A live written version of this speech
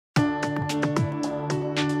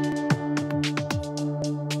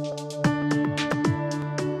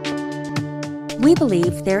We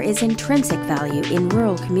believe there is intrinsic value in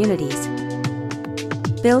rural communities.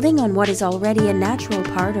 Building on what is already a natural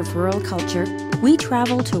part of rural culture, we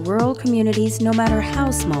travel to rural communities no matter how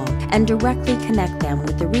small and directly connect them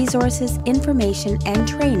with the resources, information, and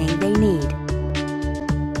training they need.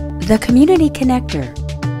 The Community Connector,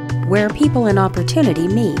 where people and opportunity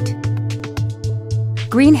meet.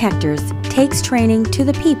 Green Hectares takes training to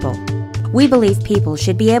the people. We believe people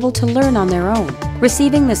should be able to learn on their own,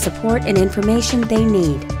 receiving the support and information they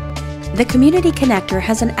need. The Community Connector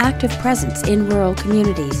has an active presence in rural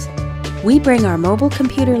communities. We bring our mobile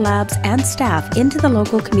computer labs and staff into the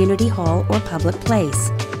local community hall or public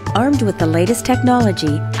place. Armed with the latest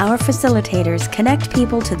technology, our facilitators connect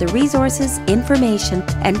people to the resources, information,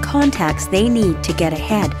 and contacts they need to get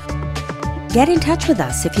ahead. Get in touch with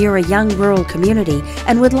us if you're a young rural community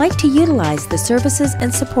and would like to utilize the services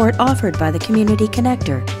and support offered by the Community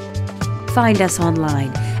Connector. Find us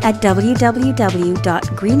online at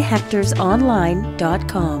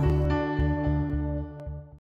www.greenhectaresonline.com.